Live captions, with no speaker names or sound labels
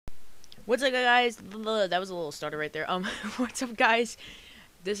What's up, guys? That was a little starter right there. What's up, guys?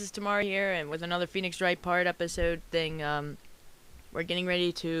 This is Tamara here, and with another Phoenix Wright part episode thing. We're getting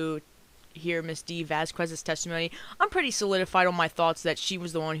ready to hear Miss Dee Vazquez's testimony. I'm pretty solidified on my thoughts that she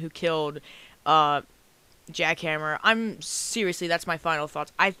was the one who killed, Jackhammer. Seriously, that's my final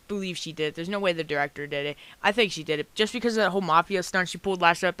thoughts. I believe she did it. There's no way the director did it. I think she did it. Just because of that whole mafia stunt she pulled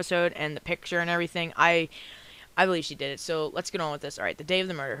last episode and the picture and everything, I believe she did it. So let's get on with this. Alright, the day of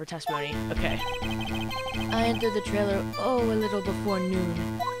the murder, her testimony. Okay. I entered the trailer, a little before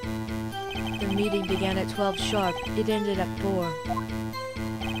noon. The meeting began at 12 sharp. It ended at 4.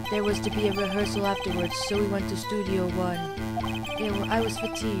 There was to be a rehearsal afterwards, so we went to Studio 1. I was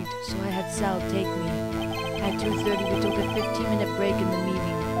fatigued, so I had Sal take me. At 2:30, we took a 15-minute break in the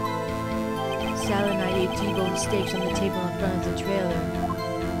meeting. Sal and I ate T-bone steaks on the table in front of the trailer.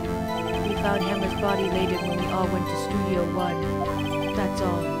 We found Hammer's body later when we all went to Studio 1. That's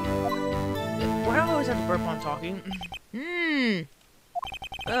all. Why do I always have to burp while I'm talking?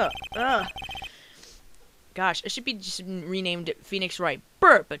 Gosh, I should be just renamed Phoenix Wright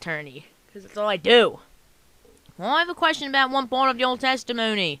Burp Attorney, because that's all I do. Well, I have a question about one part of your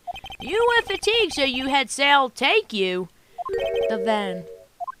testimony. You were fatigued, so you had Sal take you. The van.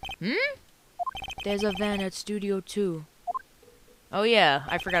 Hmm? There's a van at Studio 2. Oh yeah,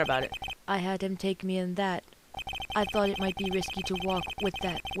 I forgot about it. I had him take me in that. I thought it might be risky to walk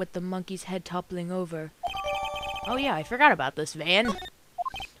with the monkey's head toppling over. Oh yeah, I forgot about this van.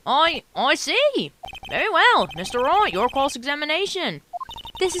 I see. Very well, Mr. Wright, your cross-examination.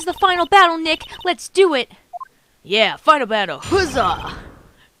 This is the final battle, Nick. Let's do it. Yeah, final battle. Huzzah!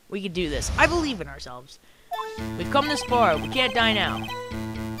 We can do this. I believe in ourselves. We've come this far. We can't die now.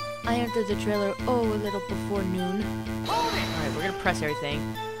 I entered the trailer, a little before noon. Alright, we're gonna press everything.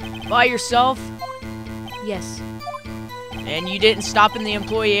 By yourself? Yes. And you didn't stop in the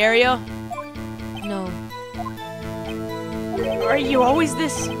employee area? No. Are you always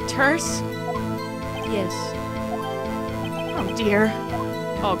this terse? Yes. Oh dear.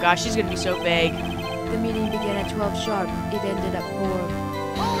 Oh gosh, she's gonna be so vague. The meeting began at 12 sharp. It ended at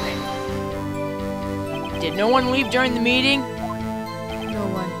 4. Did no one leave during the meeting? No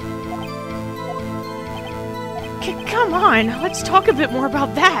one. Come on, let's talk a bit more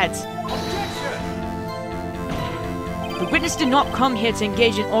about that. The witness did not come here to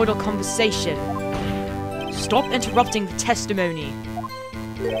engage in idle conversation. Stop interrupting the testimony.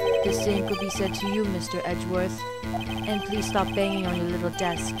 The same could be said to you, Mr. Edgeworth. And please stop banging on your little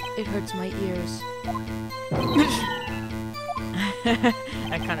desk. It hurts my ears.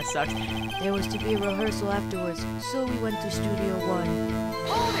 That kind of sucked. There was to be a rehearsal afterwards, so we went to Studio 1.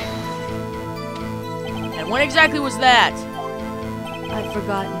 And when exactly was that? I've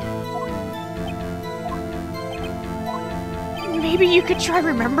forgotten. Maybe you could try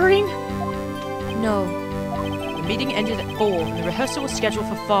remembering? No. The meeting ended at 4, and the rehearsal was scheduled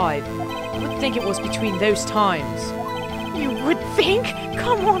for 5. I would think it was between those times. You would think?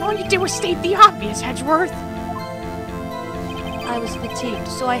 Come on, all you did was state the obvious, Edgeworth. I was fatigued,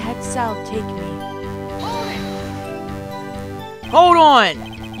 so I had Sal take me. Hold on!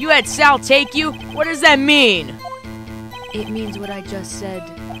 You had Sal take you? What does that mean? It means what I just said.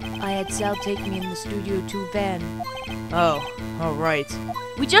 I had Sal take me in the Studio 2 van. Oh, right.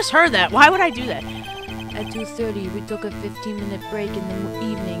 We just heard that. Why would I do that? At 2:30, we took a 15-minute break in the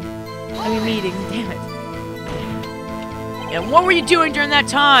meeting. Damn it. And what were you doing during that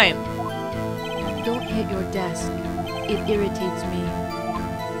time? Don't hit your desk. It irritates me.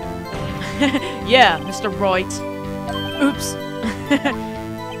 Yeah, Mr. Wright. Oops.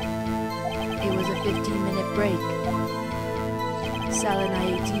 It was a 15-minute break. Sal and I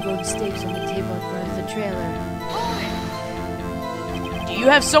ate T-bone steaks on the table in front of the trailer. Do you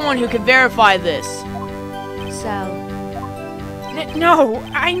have someone who can verify this? Sal. No,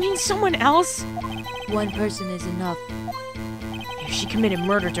 I mean someone else. One person is enough. If she committed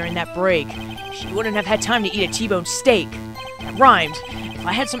murder during that break, she wouldn't have had time to eat a T-bone steak. That rhymed. If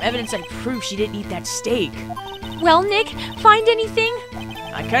I had some evidence that proved she didn't eat that steak. Well, Nick, find anything?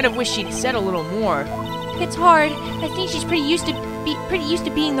 I kind of wish she'd said a little more. It's hard. I think she's pretty used to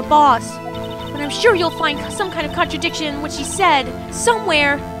being the boss. But I'm sure you'll find some kind of contradiction in what she said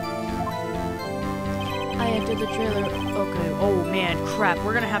somewhere. I entered the trailer. Okay. Oh man, crap.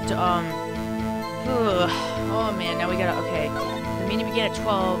 We're gonna have to Oh man, now we gotta. Okay. The meeting began at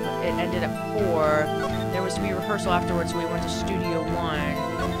 12. It ended at 4. There was to be a rehearsal afterwards, so we went to Studio 1.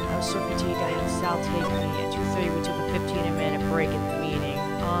 I was so fatigued I had Sal take me. At 2:30, we took a 15-minute break in the meeting.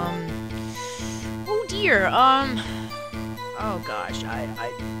 Oh dear. Oh gosh, I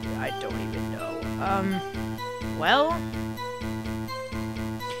don't even know. Well,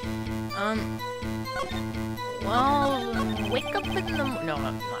 Well, wake up in the no,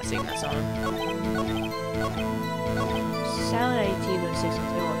 I'm not singing that song. Saturday TV 6 on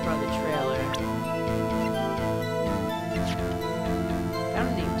table in front of the trailer.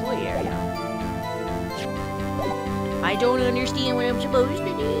 Found the employee area. I don't understand what I'm supposed to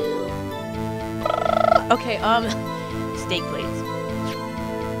do. Okay, steak plates.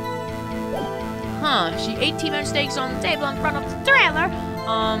 Huh, she ate T-bone steaks on the table in front of the trailer.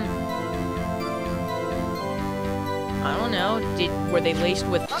 I don't know. Were they laced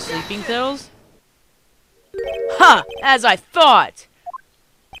with sleeping pills? Ha! As I thought!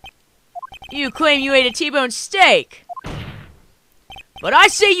 You claim you ate a T-bone steak! But I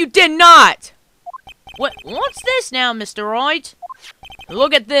say you did not! What's this now, Mr. Wright?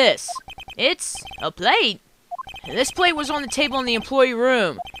 Look at this. It's a plate. This plate was on the table in the employee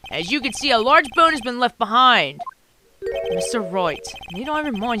room. As you can see, a large bone has been left behind. Mr. Wright, need I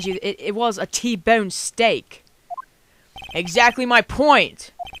remind you, it was a T-bone steak. Exactly my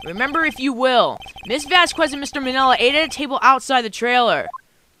point. Remember, if you will, Miss Vazquez and Mr. Manila ate at a table outside the trailer.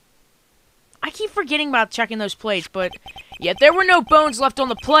 I keep forgetting about checking those plates, but yet there were no bones left on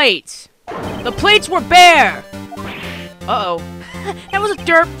the plates. The plates were bare. Uh-oh. That was a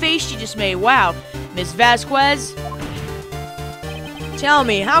derp face she just made. Wow. Miss Vazquez? Tell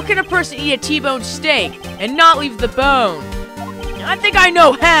me, how can a person eat a T-bone steak and not leave the bone? I think I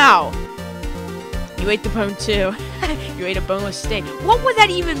know how. You ate the bone too. You ate a boneless steak. What would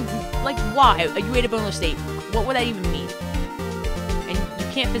that even, like, why? You ate a boneless steak. What would that even mean? And you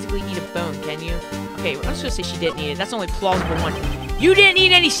can't physically eat a bone, can you? Okay, I'm just gonna say she didn't eat it. That's the only plausible one. You didn't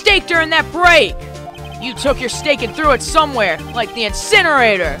eat any steak during that break! You took your steak and threw it somewhere, like the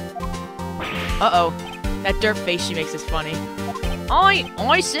incinerator! Uh-oh. That derp face she makes is funny.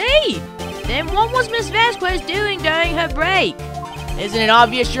 I see! Then what was Miss Vazquez doing during her break? Isn't it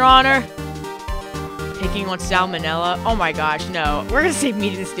obvious, Your Honor? Picking on salmonella? Oh my gosh, no. We're gonna say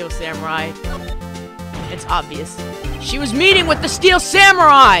meeting the Steel Samurai. It's obvious. She was meeting with the Steel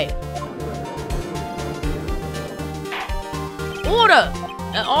Samurai! Order!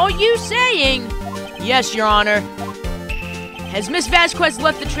 Are you saying? Yes, Your Honor. Has Miss Vazquez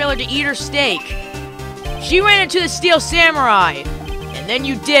left the trailer to eat her steak? She ran into the Steel Samurai, and then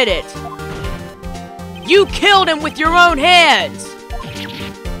you did it. You killed him with your own hands!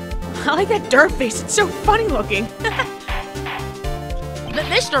 I like that derp face, it's so funny looking.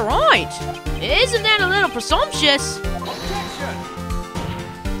 Mr. Wright, isn't that a little presumptuous?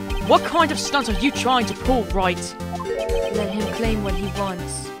 What kind of stunts are you trying to pull, Wright? Let him claim what he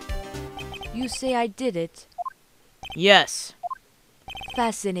wants. You say I did it? Yes.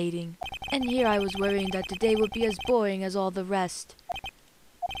 Fascinating. And here I was worrying that today would be as boring as all the rest.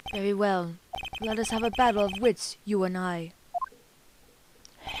 Very well. Let us have a battle of wits, you and I.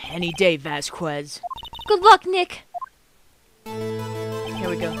 Any day, Vazquez. Good luck, Nick! Here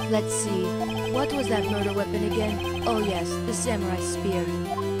we go. Let's see. What was that murder weapon again? Oh yes, the samurai spear.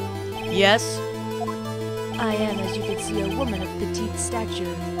 Yes? I am, as you can see, a woman of petite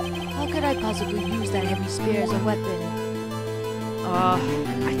stature. How could I possibly use that heavy spear as a weapon?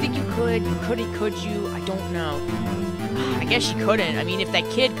 I think you could. Could you? I don't know. I guess you couldn't. I mean, if that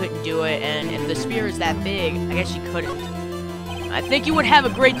kid couldn't do it, and if the spear is that big, I guess you couldn't. I think you would have a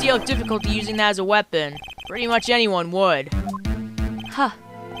great deal of difficulty using that as a weapon. Pretty much anyone would. Ha!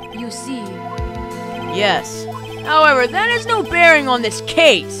 You see. Yes. However, that has no bearing on this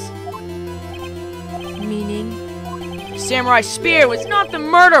case. Meaning? The samurai spear was not the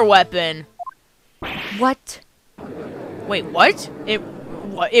murder weapon. What? Wait, what? It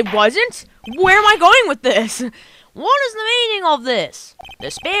wasn't? Where am I going with this? What is the meaning of this?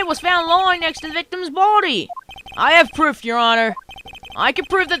 The spear was found lying next to the victim's body. I have proof, Your Honor. I can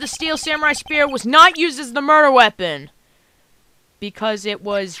prove that the steel samurai spear was not used as the murder weapon. Because it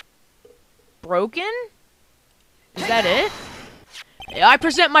was broken? Is that it? I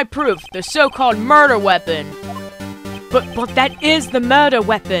present my proof, the so-called murder weapon. But that is the murder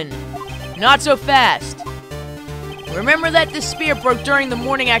weapon. Not so fast. Remember that this spear broke during the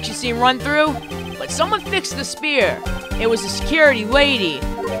morning action scene run-through? But someone fixed the spear. It was a security lady.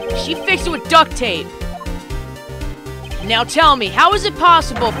 She fixed it with duct tape. Now tell me, how is it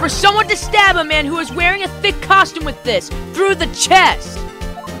possible for someone to stab a man who is wearing a thick costume with this through the chest?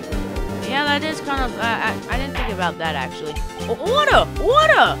 Yeah, that is kind of... I didn't think about that, actually. Order!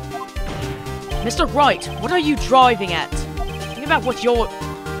 Mr. Wright, what are you driving at? Think about what you're...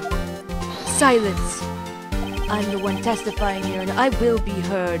 Silence! I'm the one testifying here, and I will be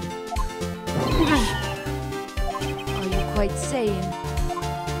heard. Are you quite sane?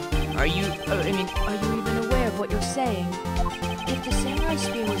 Are you... Are you even aware of what you're saying? If the samurai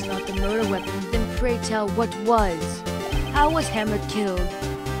spear was not the murder weapon, then pray tell what was? How was Hammer killed?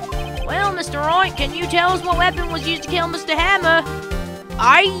 Well, Mr. Wright, can you tell us what weapon was used to kill Mr. Hammer?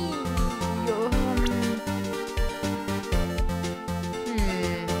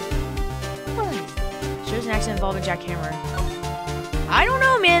 Shows an accident involving Jack Hammer. I don't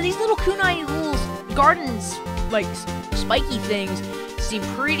know, man. These little kunai little gardens, like, spiky things seem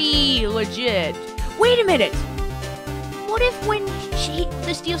pretty legit. Wait a minute! What if when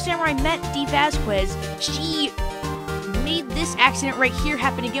the Steel Samurai met Dee Vazquez, she made this accident right here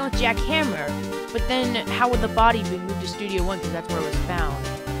happen again with Jack Hammer? But then, how would the body be moved to Studio 1, because that's where it was found?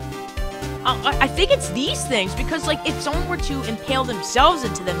 I think it's these things, because, like, if someone were to impale themselves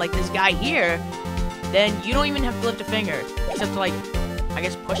into them, like this guy here, then you don't even have to lift a finger, except to, like, I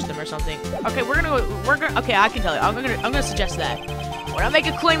guess push them or something. Okay, okay, I can tell you. I'm gonna suggest that. Would I make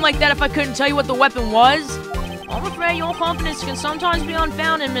a claim like that if I couldn't tell you what the weapon was? I'm afraid your confidence can sometimes be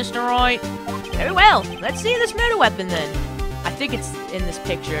unfounded, Mr. Wright. Very well, let's see this murder weapon then. I think it's in this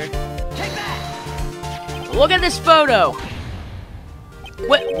picture. Take that! Look at this photo.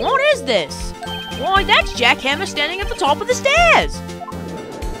 What is this? Why, that's Jack Hammer standing at the top of the stairs.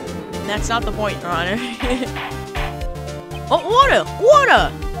 That's not the point, Your Honor. Oh, order!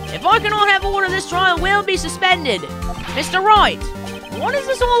 Order! If I cannot have order, this trial will be suspended. Mr. Wright, what is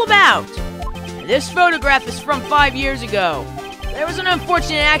this all about? This photograph is from 5 years ago. There was an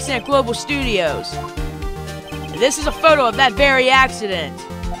unfortunate accident at Global Studios. This is a photo of that very accident.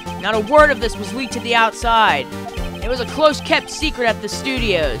 Not a word of this was leaked to the outside. It was a close-kept secret at the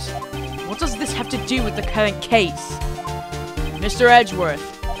studios. What does this have to do with the current case? Mr. Edgeworth,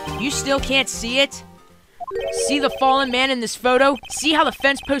 you still can't see it? See the fallen man in this photo? See how the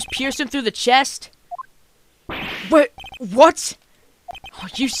fence post pierced him through the chest? But, what? Are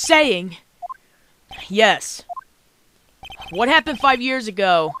you saying? Yes. What happened 5 years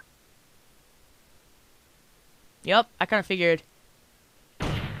ago? Yep, I kind of figured.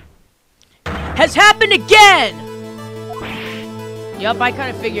 Has happened again! Yep, I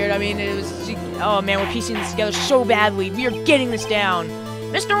kind of figured. I mean, it was... Oh, man, we're piecing this together so badly. We are getting this down.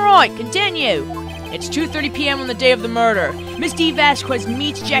 Mr. Wright, continue! It's 2:30 p.m. on the day of the murder. Miss Dee Vazquez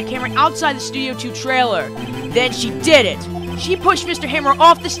meets Jack Hammer outside the Studio 2 trailer. Then she did it. She pushed Mr. Hammer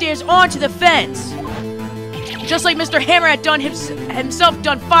off the stairs onto the fence. Just like Mr. Hammer had done himself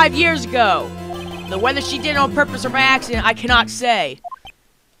 5 years ago. Though whether she did it on purpose or by accident, I cannot say.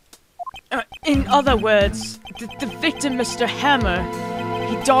 In other words, the victim, Mr. Hammer,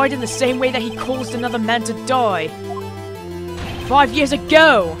 he died in the same way that he caused another man to die. 5 years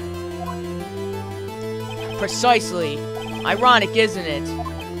ago! Precisely. Ironic, isn't it?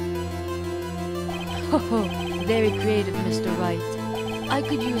 Oh, very creative, Mr. Wright. I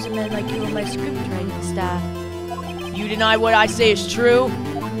could use a man like you on my script writing staff. You deny what I say is true?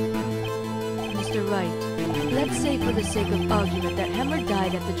 Mr. Wright, let's say for the sake of argument that Hammer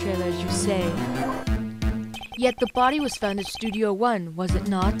died at the trailer as you say. Yet the body was found at Studio 1, was it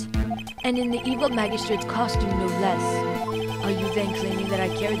not? And in the evil magistrate's costume, no less. Are you then claiming that I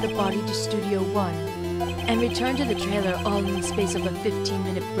carried the body to Studio 1 and returned to the trailer all in the space of a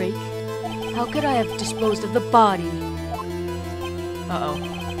 15-minute break? How could I have disposed of the body? Uh-oh.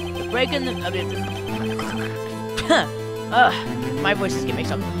 The break in the... my voice is getting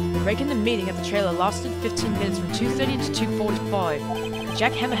mixed up. The break in the meeting at the trailer lasted 15 minutes from 2:30 to 2:45.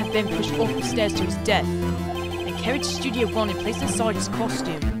 Jack Hammer had been pushed off the stairs to his death and carried to Studio 1 and placed inside his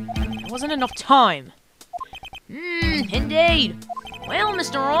costume. There wasn't enough time. Indeed. Well,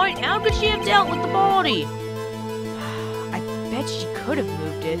 Mr. Wright, how could she have dealt with the body? I bet she could have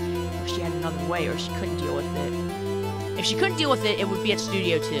moved it if she had another way, or she couldn't deal with it. If she couldn't deal with it, it would be at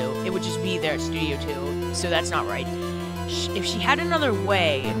Studio 2. It would just be there at Studio 2, so that's not right. If she had another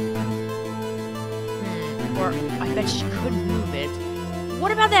way... or I bet she could move it.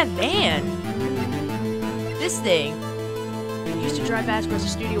 What about that van? This thing. They used to drive Vazquez to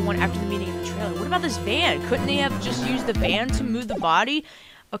Studio 1 after the meeting in the trailer. What about this van? Couldn't they have just used the van to move the body?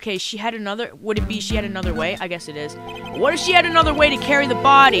 Okay, she had another... Would it be she had another way? I guess it is. What if she had another way to carry the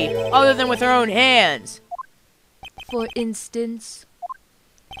body, other than with her own hands? For instance?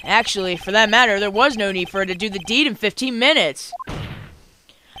 Actually, for that matter, there was no need for her to do the deed in 15 minutes.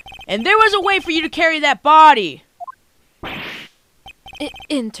 And there was a way for you to carry that body.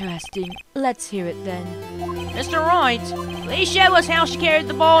 Interesting. Let's hear it then. Mr. Wright, please show us how she carried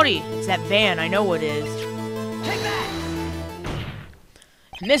the body. It's that van, I know it is. Take that!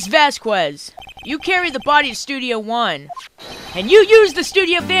 Miss Vazquez, you carried the body to Studio 1. And you used the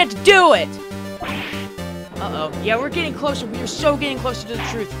studio van to do it! Uh-oh. Yeah, we're getting closer. We are so getting closer to the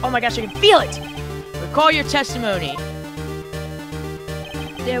truth. Oh my gosh, I can feel it! Recall your testimony.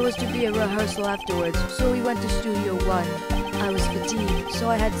 There was to be a rehearsal afterwards, so we went to Studio 1. I was fatigued, so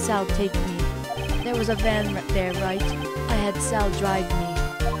I had Sal take me. There was a van there, right? I had Sal drive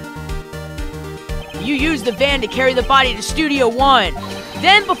me. You used the van to carry the body to Studio 1.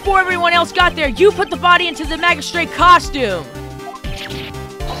 Then, before everyone else got there, you put the body into the magistrate costume.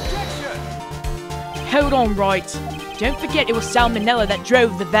 Hold on, Wright. Don't forget it was Sal Manella that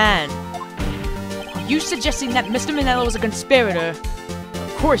drove the van. Are you suggesting that Mr. Manella was a conspirator?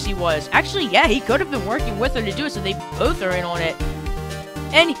 Of course he was. Actually, yeah, he could have been working with her to do it, so they both are in on it.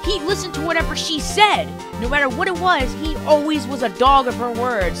 And he listened to whatever she said. No matter what it was, he always was a dog of her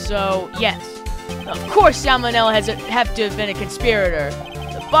word, so yes. Of course Sal Manella have to have been a conspirator.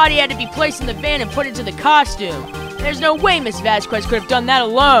 The body had to be placed in the van and put into the costume. There's no way Miss Vazquez could have done that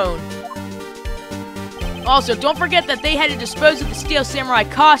alone. Also, don't forget that they had to dispose of the Steel Samurai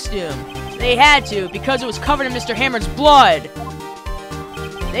costume. They had to, because it was covered in Mr. Hammer's blood.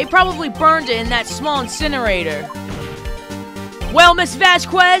 They probably burned it in that small incinerator. Well, Miss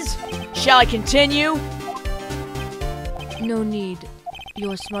Vazquez, shall I continue? No need.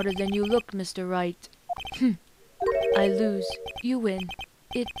 You're smarter than you look, Mr. Wright. I lose. You win.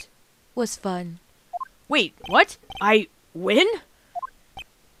 It was fun. Wait, what? I win?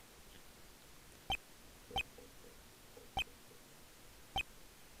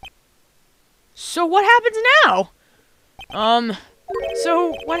 So what happens now?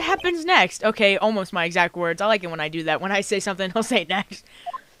 So what happens next? Okay, almost my exact words. I like it when I do that. When I say something, I'll say it next.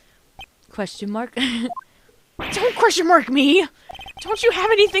 Question mark? Don't question mark me! Don't you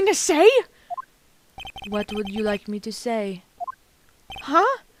have anything to say? What would you like me to say?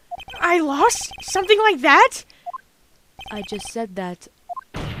 Huh? I lost? Something like that? I just said that.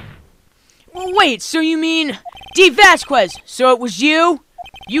 Well, wait, so you mean... Dee Vazquez, so it was you?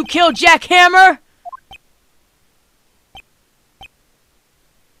 You killed Jack Hammer?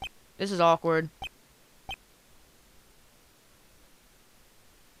 This is awkward.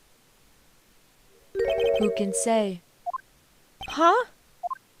 Who can say? Huh?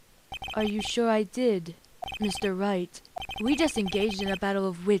 Are you sure I did, Mr. Wright? We just engaged in a battle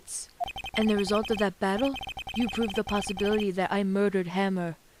of wits, and the result of that battle, you proved the possibility that I murdered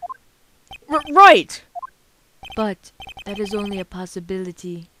Hammer. Right! But that is only a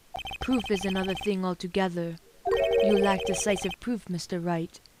possibility. Proof is another thing altogether. You lack decisive proof, Mr.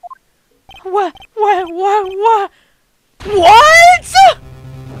 Wright. What?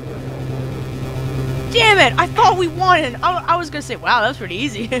 Damn it! I thought we won! I was gonna say, wow, that was pretty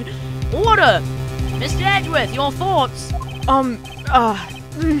easy. Order! Mr. Edgeworth, your thoughts?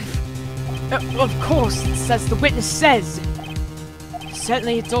 Of course, it's as the witness says.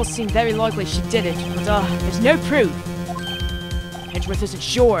 Certainly, it does seem very likely she did it, but, there's no proof. Edgeworth isn't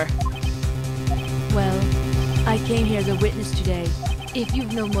sure. Well, I came here as a witness today. If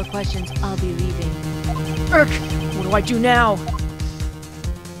you've no more questions, I'll be leaving. Urk! What do I do now?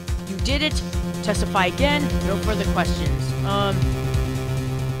 You did it. Testify again. No further questions.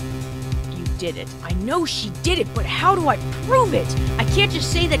 You did it. I know she did it, but how do I prove it? I can't just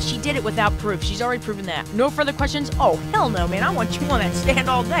say that she did it without proof. She's already proven that. No further questions? Oh, hell no, man. I want you on that stand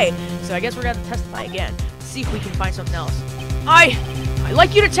all day. So I guess we're gonna testify again. Let's see if we can find something else. I'd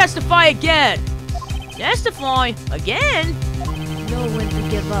like you to testify again. Testify? Again? Know when to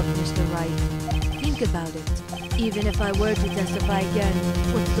give up, Mr. Wright. Think about it. Even if I were to testify again,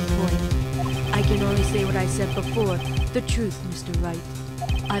 what's the point? I can only say what I said before. The truth, Mr. Wright.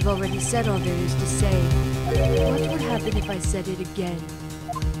 I've already said all there is to say. What would happen if I said it again?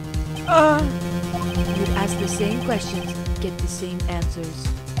 You'd ask the same questions, get the same answers.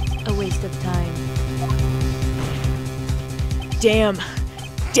 A waste of time. Damn!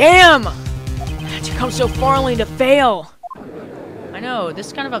 To come so far only to fail! I know,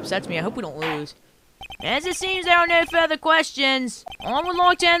 this kind of upsets me. I hope we don't lose. As it seems there are no further questions, I would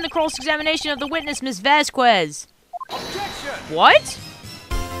like to end the cross-examination of the witness, Miss Vazquez. Objection! What?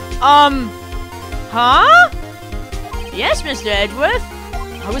 Huh? Yes, Mr. Edgeworth.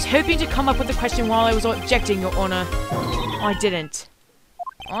 I was hoping to come up with a question while I was objecting, Your Honor. I didn't.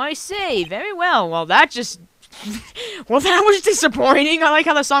 I see. Very well. Well, that just... well, that was disappointing. I like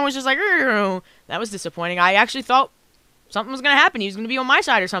how the song was just like... That was disappointing. I actually thought something was going to happen. He was going to be on my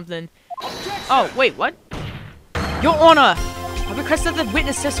side or something. Objection! Oh, wait, what? Your Honor, I request that the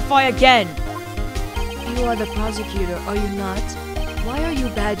witness testify again. You are the prosecutor, are you not? Why are you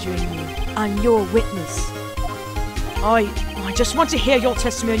badgering me? I'm your witness. I just want to hear your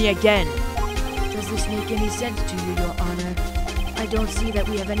testimony again. Does this make any sense to you, Your Honor? I don't see that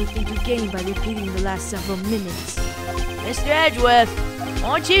we have anything to gain by repeating the last several minutes. Mr. Edgeworth,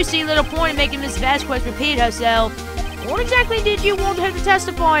 I too see little point in making Miss Vazquez repeat herself. What exactly did you want her to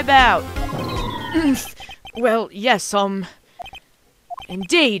testify about? Well, yes,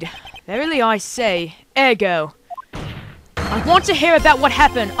 indeed. Verily I say, ergo. I want to hear about what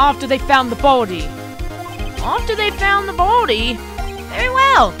happened after they found the body. After they found the body? Very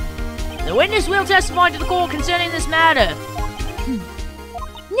well. The witness will testify to the court concerning this matter.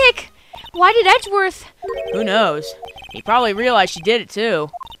 Nick, why did Edgeworth? Who knows? He probably realized she did it too.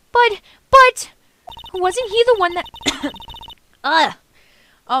 But, wasn't he the one that...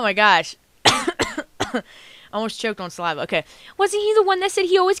 Oh my gosh. Almost choked on saliva. Okay. Wasn't he the one that said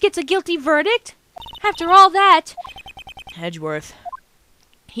he always gets a guilty verdict? After all that... Edgeworth.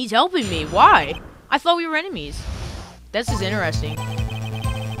 He's helping me. Why? I thought we were enemies. This is interesting.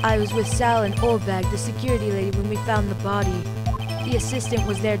 I was with Sal and Oldbag, the security lady, when we found the body. The assistant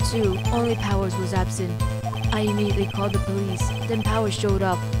was there too, only Powers was absent. I immediately called the police, then Powers showed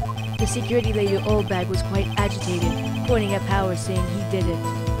up. The security lady Oldbag was quite agitated, pointing at Powers saying he did it.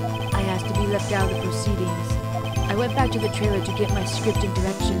 I asked to be left out of the proceedings. I went back to the trailer to get my script and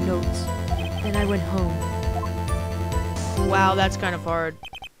direction notes. Then I went home. Wow, that's kind of hard.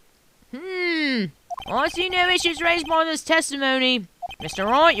 Well, I see no issues raised by this testimony. Mr.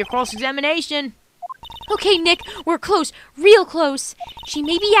 Wright, your cross-examination. Okay, Nick, we're close, real close. She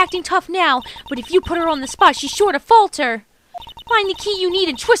may be acting tough now, but if you put her on the spot, she's sure to falter. Find the key you need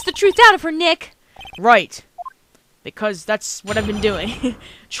and twist the truth out of her, Nick. Right. Because that's what I've been doing.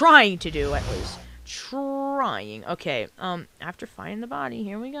 Trying to do, at least. Trying. Okay, after finding the body,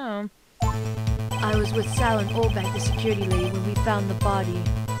 here we go. I was with Sal and Oldbag, the security lady, when we found the body.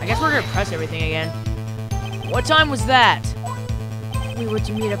 I guess we're gonna press everything again. What time was that? We were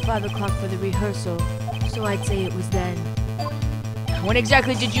to meet at 5 o'clock for the rehearsal, so I'd say it was then. When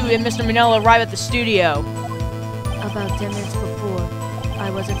exactly did you and Mr. Manella arrive at the studio? About 10 minutes before.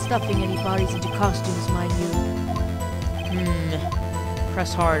 I wasn't stuffing any bodies into costumes, mind you.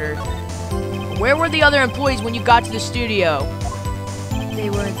 Press harder. Where were the other employees when you got to the studio? They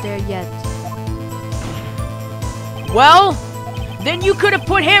weren't there yet. Well, then you could have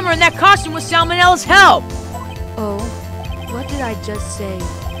put Hammer in that costume with Salmonella's help! Oh? What did I just say?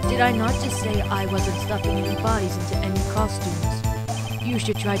 Did I not just say I wasn't stuffing any bodies into any costumes? You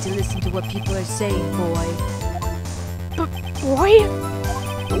should try to listen to what people are saying, boy. But, boy?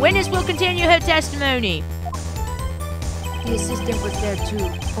 The witness will continue her testimony. The assistant was there too,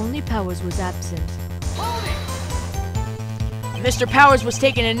 only Powers was absent. Mr. Powers was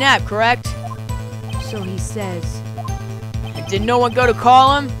taking a nap, correct? So he says. And did no one go to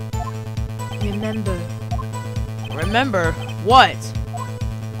call him? Remember. Remember? What?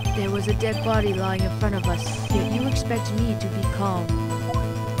 There was a dead body lying in front of us, yet you expect me to be calm.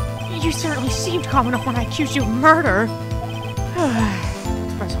 You certainly seemed calm enough when I accused you of murder.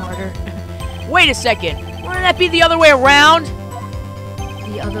 Let's press harder. Wait a second. Wouldn't that be the other way around?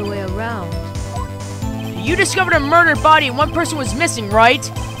 The other way around? You discovered a murdered body and one person was missing,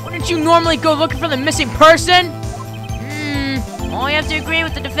 right? Wouldn't you normally go looking for the missing person? I have to agree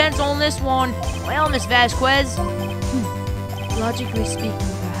with the defense on this one. Well, Miss Vazquez. Logically speaking,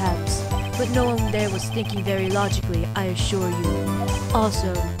 perhaps. But no one there was thinking very logically, I assure you.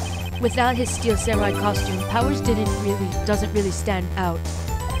 Also, without his steel samurai costume, Powers doesn't really stand out.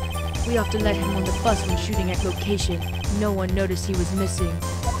 We often let him on the bus when shooting at location. No one noticed he was missing.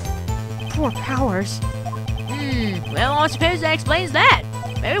 Poor Powers. Well, I suppose that explains that.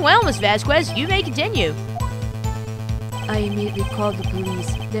 Very well, Miss Vazquez. You may continue. I immediately called the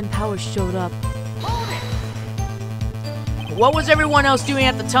police. Then Powers showed up. What was everyone else doing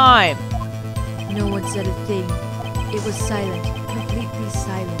at the time? No one said a thing. It was silent, completely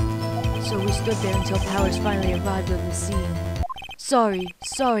silent. So we stood there until Powers finally arrived on the scene.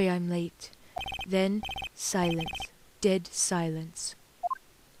 Sorry I'm late. Then, silence. Dead silence.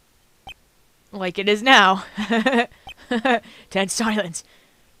 Like it is now. Dead silence.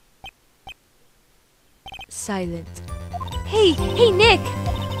 Silent. Hey, Nick!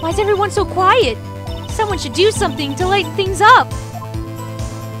 Why is everyone so quiet? Someone should do something to lighten things up!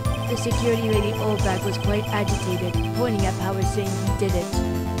 The security lady Oldbag was quite agitated, pointing at Powers saying he did it.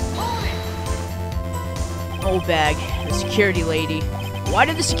 Oldbag, the security lady. Why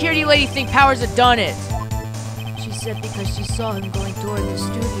did the security lady think Powers had done it? She said because she saw him going toward the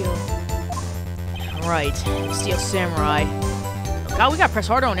studio. Right, Steel Samurai. Oh God, we gotta press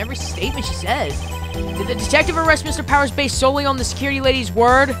harder on every statement she says. Did the detective arrest Mr. Powers based solely on the security lady's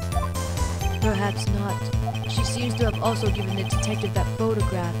word? Perhaps not. She seems to have also given the detective that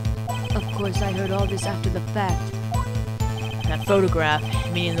photograph. Of course, I heard all this after the fact. That photograph,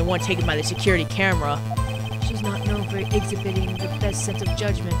 meaning the one taken by the security camera. She's not known for exhibiting the best sense of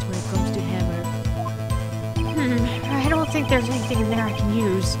judgment when it comes to Hammer. I don't think there's anything in there I can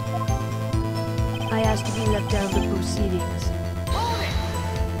use. I asked to be left out of the proceedings.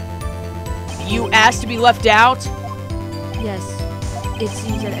 You asked to be left out? Yes, it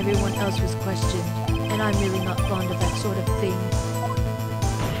seems that everyone else was questioned, and I'm really not fond of that sort of thing.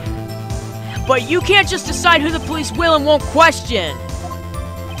 But you can't just decide who the police will and won't question!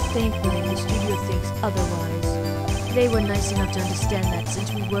 Thankfully, the studio thinks otherwise. They were nice enough to understand that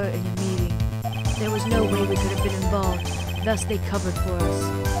since we were in a meeting. There was no way we could have been involved, thus they covered for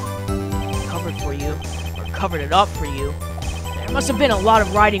us. Covered for you? Or covered it up for you? There must have been a lot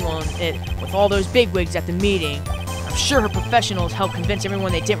of writing on it with all those bigwigs at the meeting. I'm sure her professionals helped convince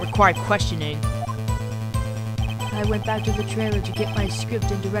everyone they didn't require questioning. I went back to the trailer to get my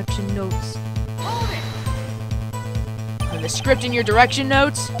script and direction notes. The script and your direction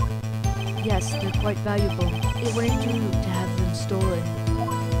notes? Yes, they're quite valuable. It wouldn't do to have them stolen.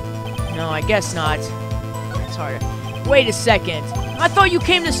 No, I guess not. That's harder. Wait a second. I thought you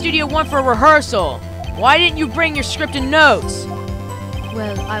came to Studio 1 for a rehearsal. Why didn't you bring your script and notes?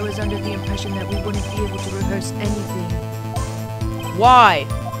 Well, I was under the impression that we wouldn't be able to rehearse anything. Why?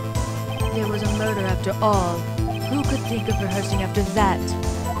 There was a murder after all. Who could think of rehearsing after that?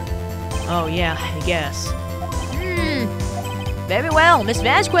 Oh yeah, I guess. Very well, Miss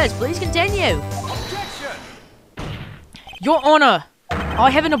Vazquez, please continue. Objection! Your Honor, I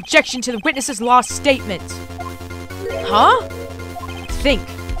have an objection to the witness's last statement. Huh? Think.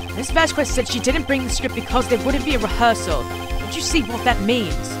 Miss Vazquez said she didn't bring the script because there wouldn't be a rehearsal. Don't you see what that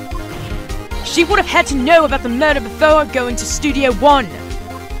means? She would have had to know about the murder before going to Studio 1.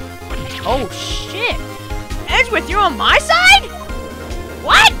 Oh shit! Edgeworth, you're on my side?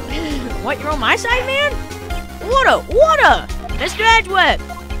 What? What, you're on my side, man? Order! Mr. Edgeworth!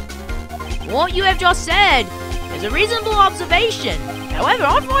 What you have just said is a reasonable observation. However,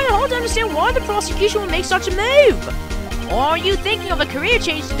 I find it hard to understand why the prosecution would make such a move. Or are you thinking of a career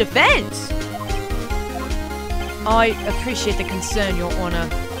change to defense? I appreciate the concern, Your Honor.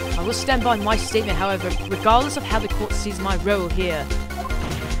 I will stand by my statement, however, regardless of how the court sees my role here.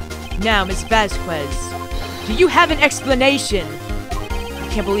 Now, Miss Vazquez, do you have an explanation? I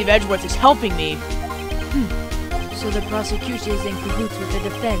can't believe Edgeworth is helping me. So the prosecution is in cahoots with the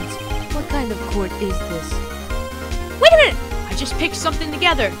defense. What kind of court is this? Wait a minute! I just picked something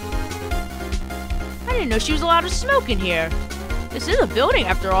together. I didn't know she was allowed to smoke in here. This is a building,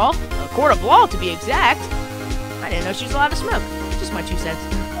 after all. A court of law, to be exact. I didn't know she was allowed to smoke. Just my 2 cents.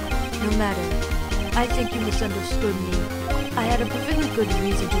 No matter. I think you misunderstood me. I had a perfectly good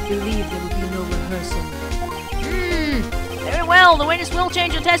reason to believe there would be no rehearsal. Very well. The witness will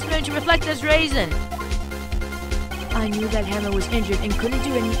change her testimony to reflect this reason. I knew that Hammer was injured and couldn't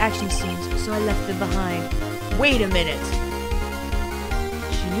do any action scenes, so I left them behind. Wait a minute.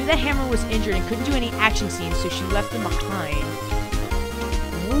 She knew that Hammer was injured and couldn't do any action scenes, so she left them behind.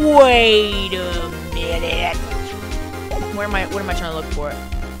 Wait a minute. What am I trying to look for?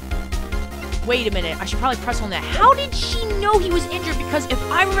 Wait a minute. I should probably press on that. How did she know he was injured? Because if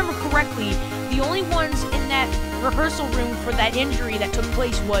I remember correctly, the only ones in that rehearsal room for that injury that took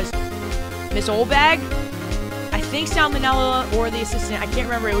place was Miss Oldbag, I think Salmonella, or the assistant. I can't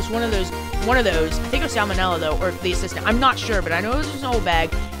remember. It was one of those. I think it was Salmonella, though, or the assistant. I'm not sure, but I know it was an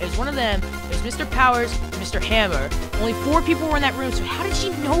Oldbag. It was one of them. It was Mr. Powers, Mr. Hammer. Only 4 people were in that room, so how did she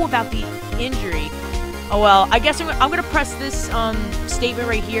know about the injury? Oh, well, I guess I'm going to press this statement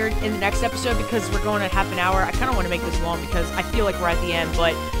right here in the next episode because we're going at half an hour. I kind of want to make this long because I feel like we're at the end.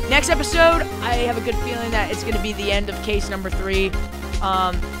 But next episode, I have a good feeling that it's going to be the end of case number 3.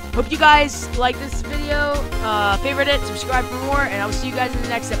 Hope you guys like this video, favorite it, subscribe for more, and I'll see you guys in the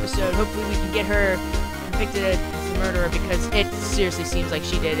next episode. Hopefully we can get her convicted as the murderer because it seriously seems like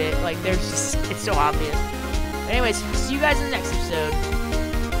she did it. Like, it's so obvious. But anyways, see you guys in the next episode.